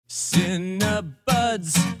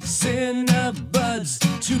Cinebuds,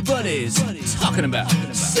 two buddies talking about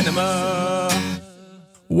cinema.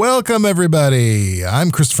 Welcome, everybody.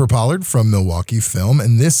 I'm Christopher Pollard from Milwaukee Film,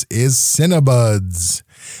 and this is Cinebuds.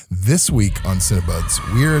 This week on Cinebuds,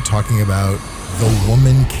 we're talking about The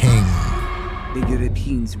Woman King. The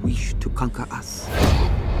Europeans wish to conquer us.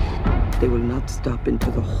 They will not stop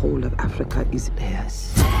until the whole of Africa is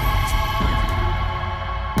theirs.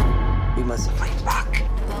 We must fight back.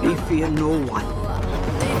 We fear no one.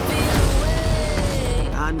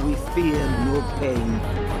 And we fear no pain.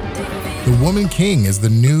 The Woman King is the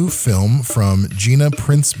new film from Gina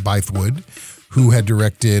Prince Bythewood, who had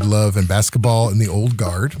directed Love and Basketball and The Old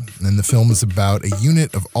Guard. And the film is about a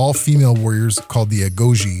unit of all-female warriors called the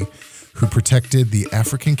Agojie, who protected the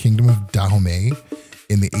African kingdom of Dahomey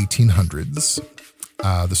in the 1800s.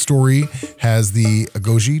 The story has the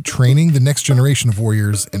Agojie training the next generation of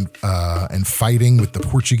warriors and fighting with the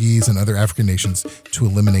Portuguese and other African nations to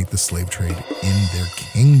eliminate the slave trade in their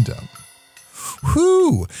kingdom.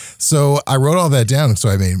 Whew. So I wrote all that down so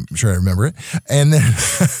I made sure I remember it. And then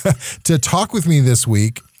to talk with me this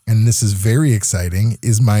week, and this is very exciting,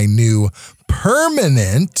 is my new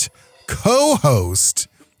permanent co-host.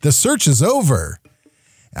 The search is over.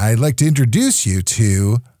 I'd like to introduce you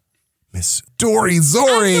to Miss Dory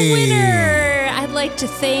Zori. I'm the winner. I'd like to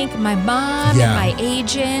thank my mom and my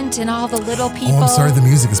agent and all the little people. Oh, I'm sorry the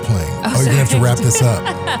music is playing. You're going to have to wrap this up.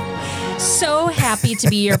 So happy to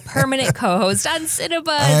be your permanent co-host on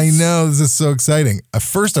Cinebuds. I know. This is so exciting.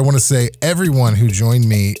 First, I want to say everyone who joined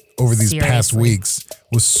me over these past weeks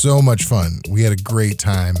was so much fun. We had a great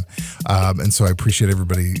time. And so I appreciate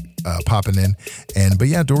everybody popping in. But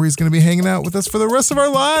yeah, Dory's going to be hanging out with us for the rest of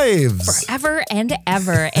our lives. Forever and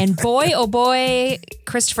ever. And boy, oh boy,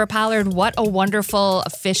 Christopher Pollard, what a wonderful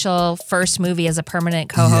official first movie as a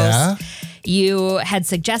permanent co-host. Yeah. You had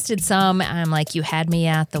suggested some. I'm like, you had me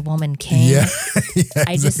at The Woman King. Yeah,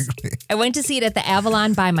 I went to see it at the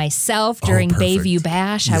Avalon by myself during Bayview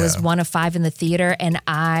Bash. Yeah. I was one of 5 in the theater, and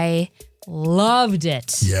I loved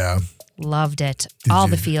it. Yeah. Loved it. All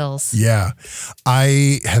the feels. Yeah.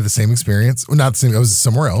 I had the same experience. Well, not the same. I was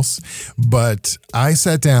somewhere else. But I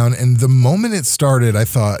sat down, and the moment it started, I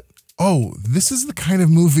thought, oh, this is the kind of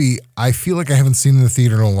movie I feel like I haven't seen in the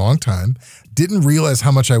theater in a long time. Didn't realize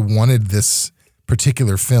how much I wanted this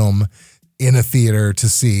particular film in a theater to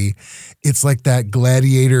see. It's like that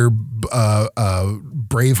Gladiator Braveheart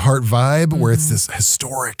vibe where it's this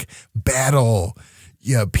historic battle,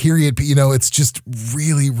 period. It's just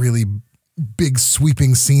really, really big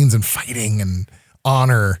sweeping scenes and fighting and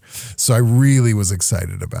honor. So I really was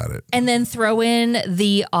excited about it. And then throw in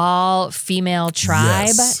the all-female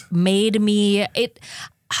tribe made me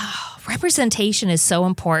representation is so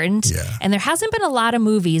important. Yeah. And there hasn't been a lot of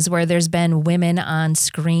movies where there's been women on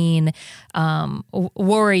screen,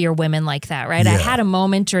 warrior women like that, right? Yeah. I had a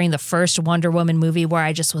moment during the first Wonder Woman movie where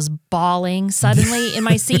I just was bawling suddenly in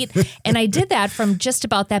my seat. And I did that from just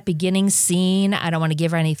about that beginning scene. I don't want to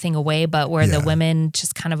give anything away, but where the women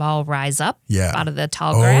just kind of all rise up out of the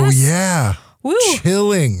tall grass. Oh, yeah. Woo.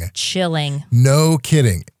 Chilling. No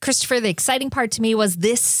kidding. Christopher, the exciting part to me was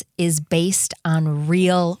this is based on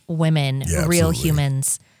real women, real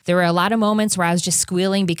humans. There were a lot of moments where I was just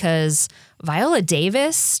squealing because Viola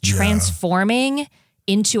Davis transforming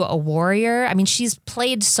into a warrior. I mean, she's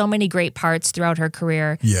played so many great parts throughout her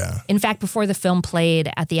career. Yeah. In fact, before the film played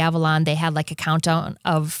at the Avalon, they had like a countdown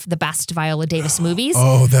of the best Viola Davis movies.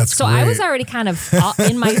 Oh, that's so great. I was already kind of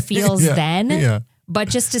in my feels then. Yeah. But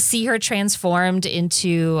just to see her transformed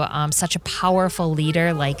into such a powerful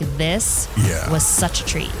leader like this was such a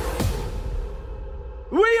treat.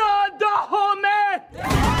 We are Dahomey!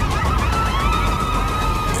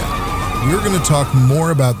 We're going to talk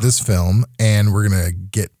more about this film, and we're going to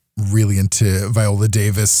get really into Viola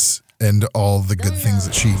Davis and all the good things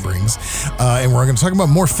that she brings. And we're going to talk about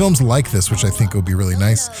more films like this, which I think will be really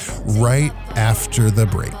nice, right after the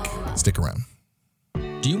break. Stick around.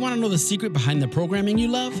 Do you want to know the secret behind the programming you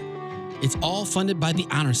love? It's all funded by the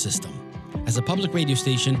Honor System. As a public radio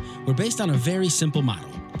station, we're based on a very simple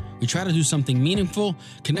model. We try to do something meaningful,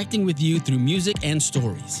 connecting with you through music and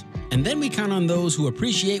stories. And then we count on those who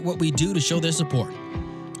appreciate what we do to show their support.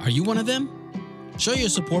 Are you one of them? Show your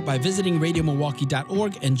support by visiting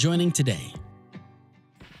radiomilwaukee.org and joining today.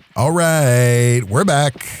 All right, we're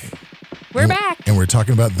back. We're back. And we're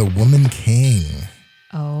talking about The Woman King.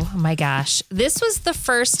 Oh my gosh. This was the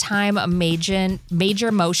first time a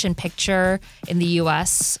major motion picture in the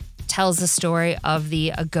U.S. tells the story of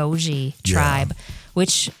the Agojie tribe,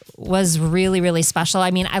 which was really, really special.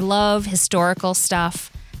 I mean, I love historical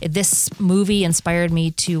stuff. this movie inspired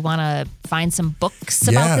me to want to find some books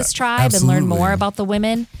about this tribe and learn more about the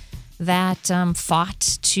women that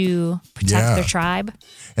fought to protect their tribe.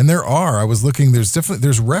 And I was looking,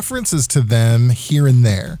 there's references to them here and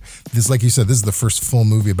there. This, like you said, this is the first full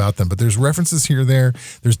movie about them, but there's references here and there.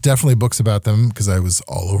 There's definitely books about them because I was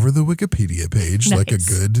all over the Wikipedia page like a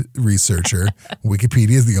good researcher.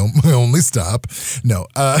 Wikipedia is my only stop. No,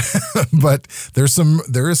 but there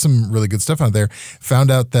is some really good stuff out there. Found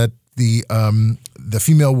out that the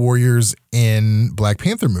female warriors in Black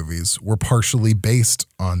Panther movies were partially based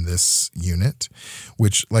on this unit,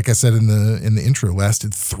 which, like I said in the intro,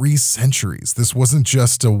 lasted 3 centuries. This wasn't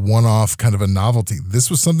just a one-off kind of a novelty. This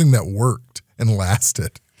was something that worked and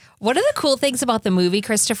lasted. One of the cool things about the movie,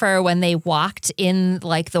 Christopher, when they walked in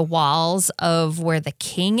like the walls of where the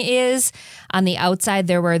king is, on the outside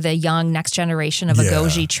there were the young next generation of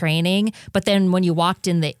Agoji training. But then when you walked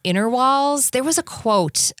in the inner walls, there was a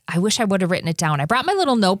quote. I wish I would have written it down. I brought my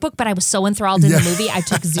little notebook, but I was so enthralled in the movie, I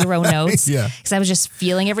took 0 notes because I was just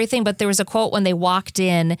feeling everything. But there was a quote when they walked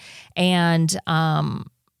in and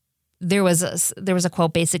there was a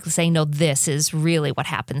quote basically saying, no, this is really what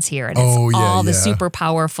happens here. And it's all the super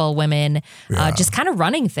powerful women just kind of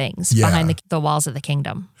running things behind the walls of the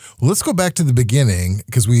kingdom. Well, let's go back to the beginning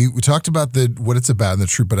because we talked about what it's about in the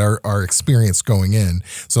troop, but our experience going in.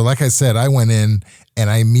 So like I said, I went in and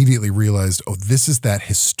I immediately realized, this is that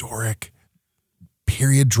historic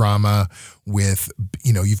period drama with,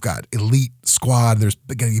 you've got elite squad. There's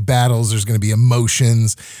going to be battles. There's going to be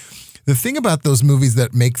emotions. The thing about those movies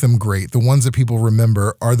that make them great, the ones that people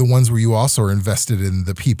remember, are the ones where you also are invested in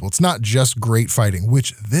the people. It's not just great fighting,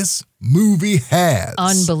 which this movie has.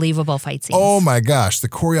 Unbelievable fight scenes. Oh my gosh, the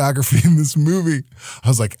choreography in this movie. I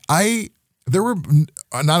was like, there were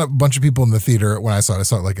not a bunch of people in the theater when I saw it. I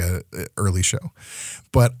saw it like an early show.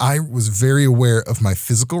 But I was very aware of my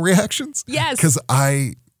physical reactions. Yes. Because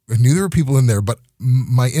I knew there were people in there, but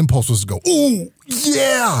my impulse was to go, oh,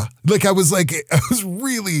 yeah. Like, I was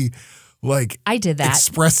really like, I did that.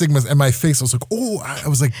 Expressing and my face was like, I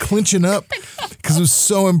was like clinching up because it was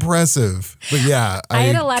so impressive. But yeah, I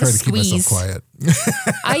had a lot of squeeze. Keep myself quiet.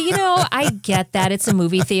 I get that it's a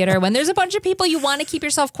movie theater. When there's a bunch of people, you want to keep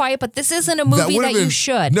yourself quiet, but this isn't a movie that you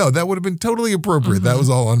should. No, that would have been totally appropriate. Mm-hmm. That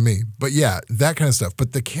was all on me. But yeah, that kind of stuff.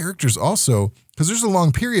 But the characters also, because there's a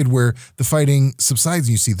long period where the fighting subsides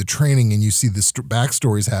and you see the training and you see the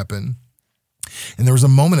backstories happen. And there was a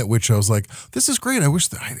moment at which I was like, this is great. I wish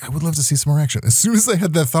that I would love to see some more action. As soon as I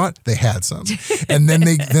had that thought, they had some. And then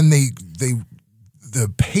the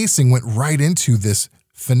pacing went right into this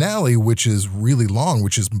finale, which is really long,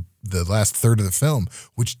 which is the last third of the film,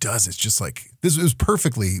 it's just like, this was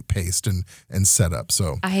perfectly paced and set up.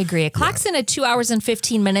 So I agree. It clocks in at 2 hours and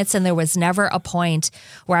 15 minutes, and there was never a point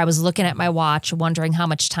where I was looking at my watch, wondering how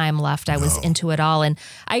much time left. I was into it all. And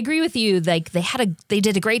I agree with you. Like they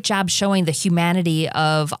did a great job showing the humanity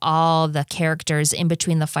of all the characters in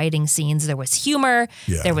between the fighting scenes. There was humor,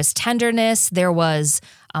 there was tenderness, there was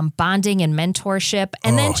bonding and mentorship,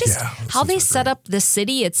 and then just how they set up the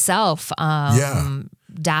city itself.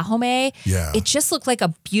 Dahomey. Yeah. It just looked like a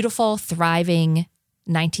beautiful, thriving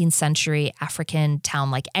 19th century African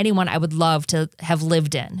town, like anyone I would love to have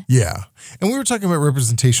lived in. Yeah. And we were talking about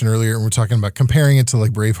representation earlier, and we're talking about comparing it to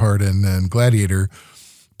like Braveheart and Gladiator,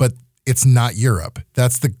 but it's not Europe.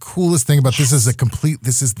 That's the coolest thing about this is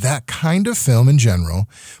this is that kind of film in general,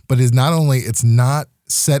 but it's not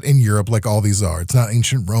set in Europe like all these are. It's not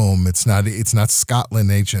ancient Rome. It's not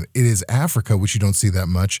Scotland ancient. It is Africa, which you don't see that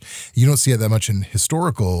much. You don't see it that much in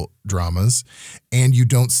historical dramas, and you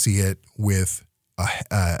don't see it with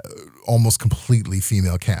a almost completely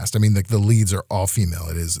female cast. I mean, the leads are all female.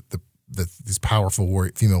 It is these powerful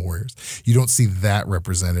female warriors. You don't see that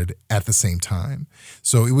represented at the same time.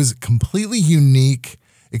 So it was a completely unique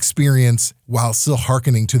experience while still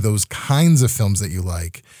hearkening to those kinds of films that you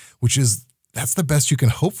like, which is that's the best you can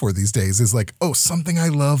hope for these days is like, something I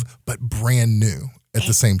love, but brand new at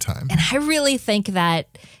the same time. And I really think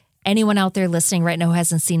that anyone out there listening right now who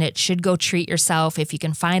hasn't seen it should go treat yourself. If you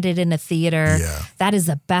can find it in a theater, that is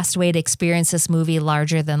the best way to experience this movie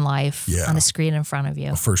larger than life on a screen in front of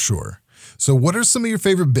you. For sure. So what are some of your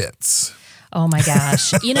favorite bits? Oh my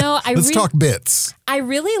gosh. Let's talk bits. I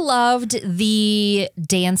really loved the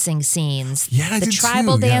dancing scenes. Yeah, the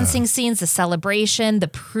tribal dancing scenes, the celebration,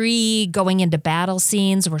 the going into battle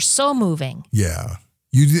scenes were so moving. Yeah.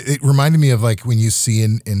 It reminded me of like when you see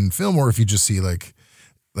in film, or if you just see like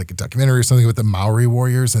a documentary or something with the Maori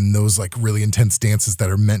warriors and those like really intense dances that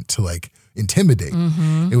are meant to like intimidate.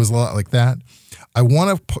 Mm-hmm. It was a lot like that.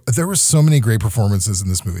 there were so many great performances in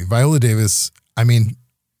this movie. Viola Davis, I mean,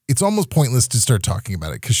 it's almost pointless to start talking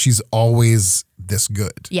about it because she's always this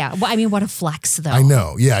good. Yeah. Well, I mean, what a flex, though. I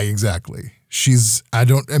know. Yeah, exactly. I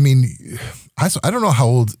don't know how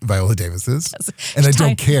old Viola Davis is, and I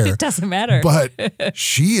don't care. It doesn't matter. But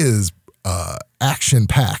she is action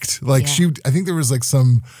packed. Like I think there was like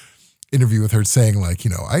some interview with her saying like,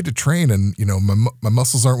 I had to train and, my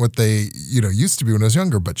muscles aren't what they, used to be when I was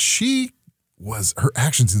younger, but her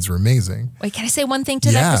action scenes were amazing. Wait, can I say one thing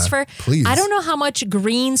to that, Christopher? Please. I don't know how much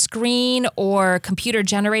green screen or computer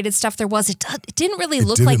generated stuff there was. It didn't really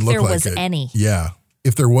look like there was any. Yeah.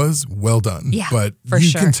 If there was, well done. Yeah, but for you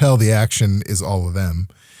sure. can tell the action is all of them.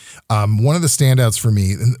 One of the standouts for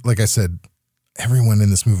me, and like I said, everyone in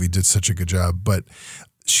this movie did such a good job, but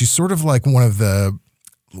she's sort of like one of the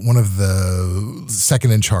second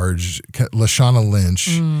in charge, Lashana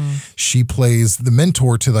Lynch. She plays the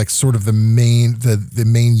mentor to like sort of the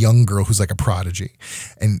main young girl who's like a prodigy,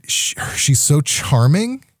 and she's so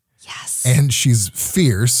charming. Yes, and she's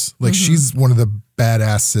fierce. Like she's one of the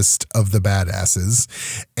badassest of the badasses,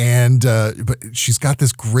 and but she's got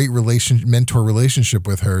this great mentor relationship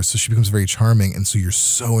with her, so she becomes very charming, and so you're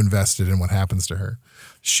so invested in what happens to her.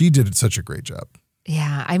 She did such a great job.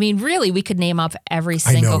 Yeah, I mean, really, we could name up every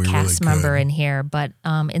single cast member in here, but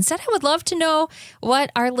instead I would love to know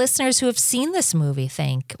what our listeners who have seen this movie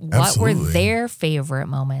think. What were their favorite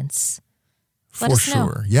moments? Let us know.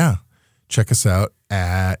 For sure, yeah. Check us out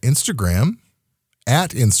at Instagram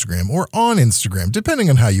or on Instagram, depending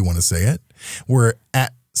on how you want to say it. We're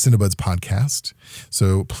at Cinebuds Podcast,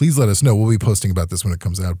 so please let us know. We'll be posting about this when it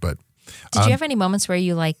comes out. But did you have any moments where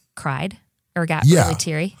you like cried or got really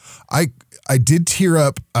teary? I did tear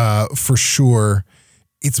up for sure.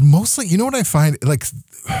 It's mostly, you know what I find? Like,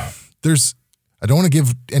 I don't want to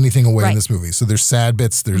give anything away in this movie. So there's sad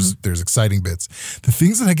bits, there's exciting bits. The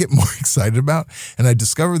things that I get more excited about, and I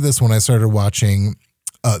discovered this when I started watching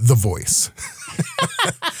The Voice.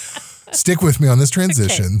 Stick with me on this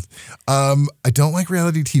transition. Okay. I don't like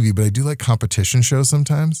reality TV, but I do like competition shows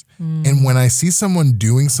sometimes. And when I see someone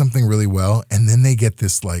doing something really well and then they get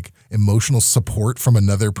this like emotional support from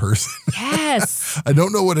another person. Yes. I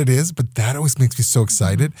don't know what it is, but that always makes me so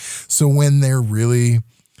excited. So when they're really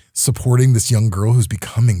supporting this young girl who's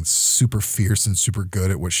becoming super fierce and super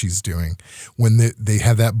good at what she's doing, when they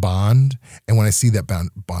have that bond, and when I see that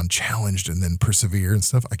bond challenged and then persevere and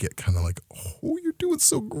stuff, I get kind of like, oh, you're doing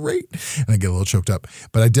so great. And I get a little choked up.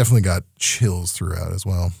 But I definitely got chills throughout as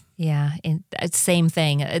well. Yeah, it's same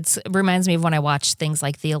thing. It reminds me of when I watch things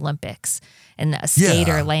like the Olympics and a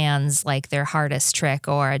skater lands like their hardest trick,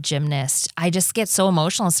 or a gymnast. I just get so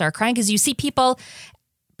emotional and start crying because you see people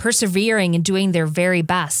persevering and doing their very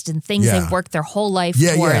best and things they've worked their whole life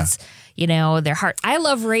towards, their heart. I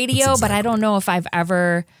love radio, but I don't know if I'm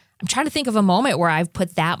trying to think of a moment where I've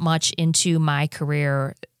put that much into my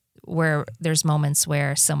career where there's moments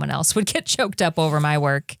where someone else would get choked up over my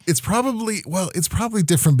work. It's probably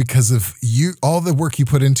different because of all the work you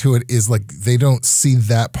put into it is like, they don't see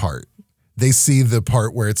that part. They see the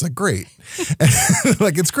part where it's like, great.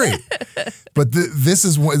 Like, it's great. But this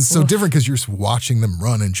is what's so different because you're watching them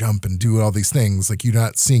run and jump and do all these things. Like, you're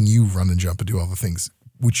not seeing you run and jump and do all the things,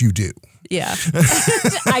 which you do. Yeah.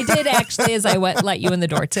 I did actually, as I let you in the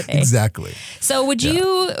door today. Exactly. So would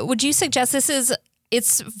you suggest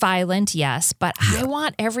it's violent, yes, but I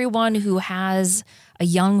want everyone who has a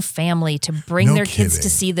young family to bring their kids to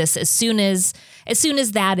see this as soon as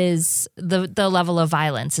that is the level of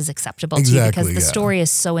violence is acceptable to you, because the story is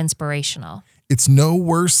so inspirational. It's no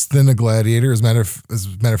worse than a Gladiator. As a matter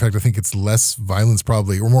of fact, I think it's less violence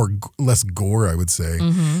probably, or less gore, I would say,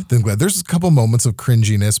 than Gladiator. There's a couple moments of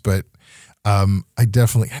cringiness, but I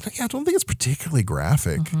don't think it's particularly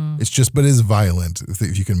graphic. It's just, but it is violent,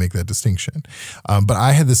 if you can make that distinction. But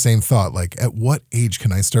I had the same thought, like, at what age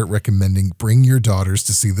can I start recommending bring your daughters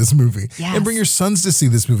to see this movie? Yes. And bring your sons to see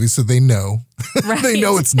this movie so they know, they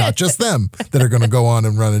know it's not just them that are going to go on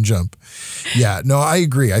and run and jump. Yeah, no, I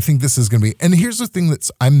agree. I think this is going to be, and here's the thing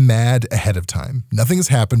I'm mad ahead of time. Nothing has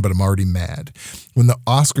happened, but I'm already mad. When the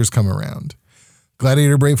Oscars come around,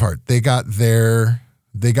 Gladiator, Braveheart, they got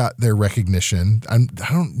their recognition. I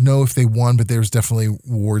don't know if they won, but there's definitely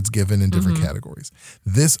awards given in different categories.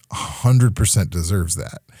 This 100% deserves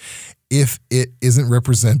that. If it isn't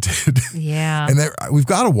represented, and we've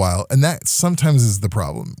got a while, and that sometimes is the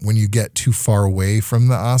problem. When you get too far away from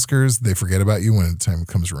the Oscars, they forget about you when the time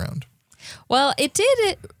comes around. Well, it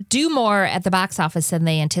did do more at the box office than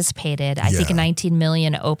they anticipated. I think a 19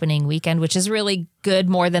 million opening weekend, which is really good,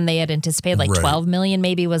 more than they had anticipated. Like 12 million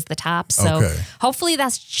maybe was the top. So hopefully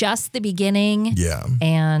that's just the beginning. Yeah.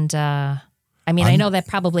 And I I mean, I know that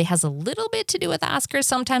probably has a little bit to do with Oscars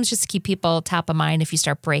sometimes, just to keep people top of mind if you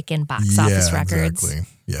start breaking box office records. Exactly.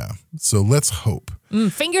 Yeah. So let's hope.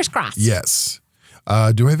 Fingers crossed. Yes.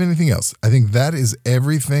 Do I have anything else? I think that is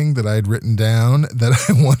everything that I had written down that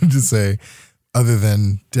I wanted to say, other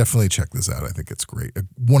than definitely check this out. I think it's great.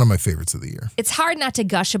 One of my favorites of the year. It's hard not to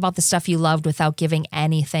gush about the stuff you loved without giving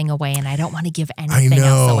anything away, and I don't want to give anything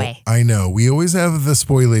else away. I know. We always have the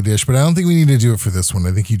spoily dish, but I don't think we need to do it for this one.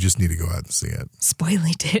 I think you just need to go out and see it.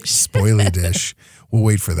 Spoily dish. Spoily dish. We'll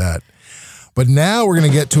wait for that. But now we're going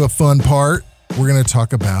to get to a fun part. We're going to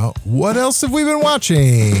talk about what else have we been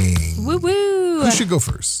watching? Woo-woo. Who should go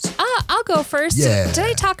first? I'll go first. Yeah. Did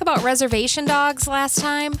I talk about Reservation Dogs last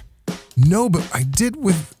time? No, but I did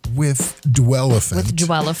with Dwellafant. With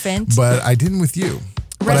Dwellafant. But I didn't with you.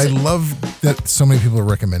 But I love that so many people are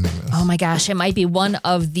recommending this. Oh my gosh, it might be one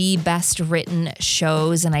of the best written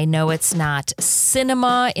shows, and I know it's not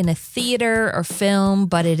cinema in a theater or film,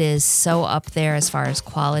 but it is so up there as far as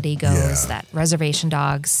quality goes that Reservation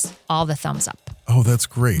Dogs, all the thumbs up. Oh, that's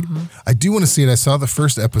great. I do want to see it. I saw the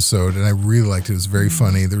first episode and I really liked it. It was very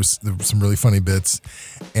funny. There were some really funny bits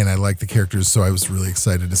and I liked the characters, so I was really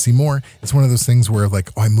excited to see more. It's one of those things where like,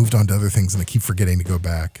 I moved on to other things and I keep forgetting to go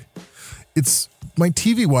back. My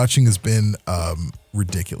TV watching has been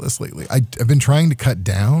ridiculous lately. I've been trying to cut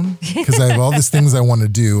down because I have all these things I want to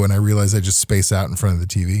do and I realize I just space out in front of the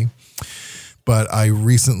TV. But I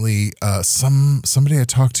recently, somebody I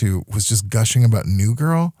talked to was just gushing about New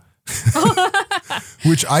Girl.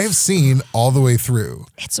 Which I have seen all the way through.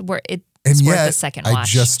 It's worth the second I watch.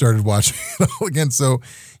 just started watching it all again. So,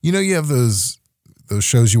 you have those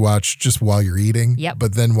shows you watch just while you're eating. Yep.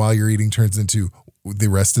 But then while you're eating turns into the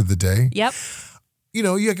rest of the day. Yep.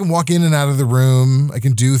 You can walk in and out of the room. I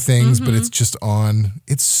can do things, but it's just on.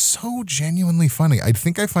 It's so genuinely funny. I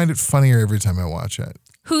think I find it funnier every time I watch it.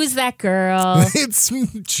 Who's that girl? It's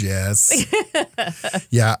Jess.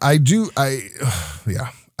 Yeah, I do.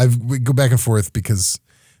 We go back and forth because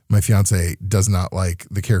my fiance does not like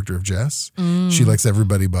the character of Jess. She likes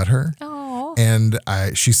everybody but her. Oh. And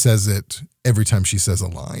she says it every time she says a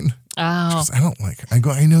line. Oh. She goes, I don't like it. I go,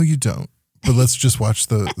 I know you don't, but let's just watch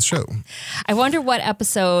the show. I wonder what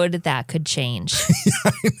episode that could change. Yeah,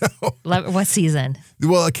 I know. What season?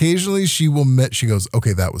 Well, occasionally she goes,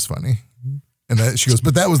 okay, that was funny. And she goes,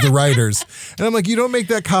 but that was the writers. And I'm like, you don't make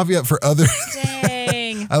that caveat for others.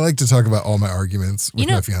 Dang. I like to talk about all my arguments with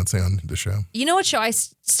my fiance on the show. You know what show I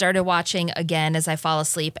started watching again as I fall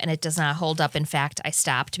asleep, and it does not hold up. In fact, I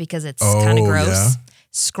stopped because it's kind of gross. Yeah?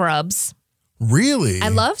 Scrubs. Really? I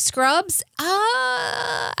love Scrubs.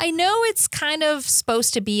 I know it's kind of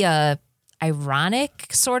supposed to be a ironic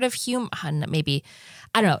sort of humor. Maybe.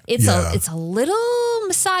 I don't know. It's a little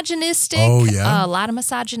misogynistic. Oh, yeah? A lot of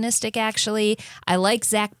misogynistic, actually. I like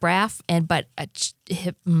Zach Braff, but I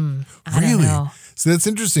don't know. So that's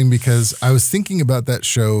interesting because I was thinking about that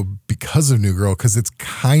show because of New Girl, because it's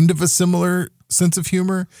kind of a similar sense of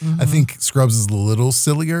humor. I think Scrubs is a little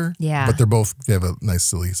sillier. Yeah. But they have a nice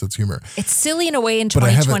silly sense of humor. It's silly in a way in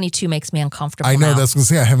 2022 makes me uncomfortable. I know, now. that's what I was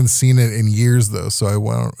going to say. I haven't seen it in years, though, so I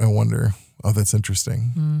wonder. Oh, that's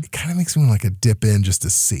interesting. It kind of makes me want to dip in just to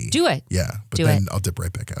see. Do it. Yeah, but I'll dip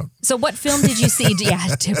right back out. So what film did you see?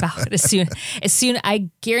 Dip out as soon. I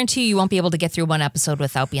guarantee you won't be able to get through one episode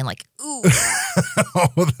without being like, ooh.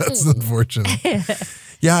 Oh, that's unfortunate.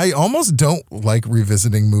 Yeah, I almost don't like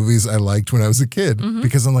revisiting movies I liked when I was a kid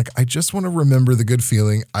because I'm like, I just want to remember the good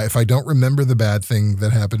feeling. If I don't remember the bad thing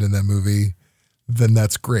that happened in that movie, then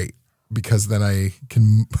that's great because then I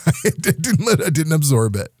didn't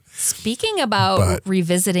absorb it. Speaking about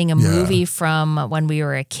revisiting a movie from when we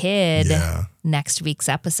were a kid, next week's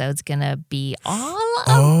episode's going to be all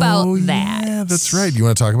about that. Yeah, that's right. You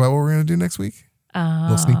want to talk about what we're going to do next week? A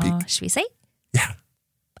little sneak peek? Should we say? Yeah.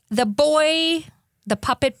 The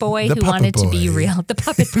puppet boy who wanted to be real. The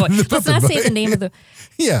puppet boy. Let's not say the name of the...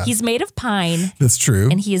 Yeah. He's made of pine. That's true.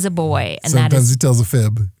 And he is a boy. And sometimes he tells a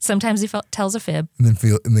fib. Sometimes he tells a fib. And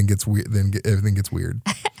then gets weird. Then everything gets weird.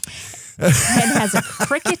 And has a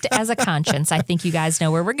cricket as a conscience. I think you guys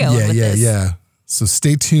know where we're going with this. Yeah. So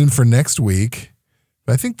stay tuned for next week.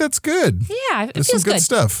 I think that's good. Yeah, it There's feels some good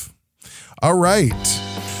stuff. All right.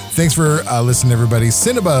 Thanks for listening, everybody.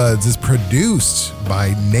 Cinebuds is produced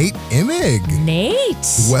by Nate Imig. Nate.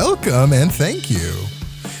 Welcome and thank you.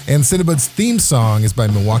 And Cinebuds' theme song is by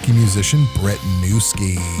Milwaukee musician Brett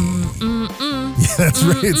Newski. Yeah, that's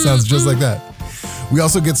right. It sounds just like that. We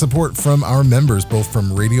also get support from our members, both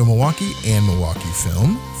from Radio Milwaukee and Milwaukee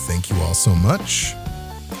Film. Thank you all so much.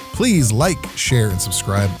 Please like, share, and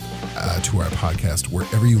subscribe to our podcast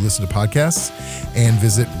wherever you listen to podcasts, and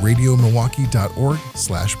visit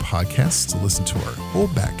radiomilwaukee.org/podcasts to listen to our whole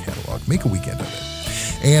back catalog. Make a weekend of it.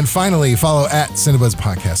 And finally, follow at Cinebuzz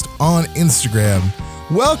Podcast on Instagram.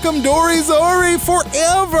 Welcome, Dory Zori,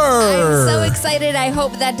 forever. I'm so excited. I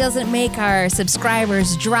hope that doesn't make our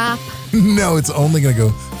subscribers drop. No, it's only going to go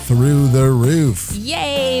through the roof.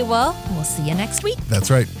 Yay. Well, we'll see you next week.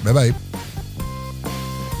 That's right. Bye-bye.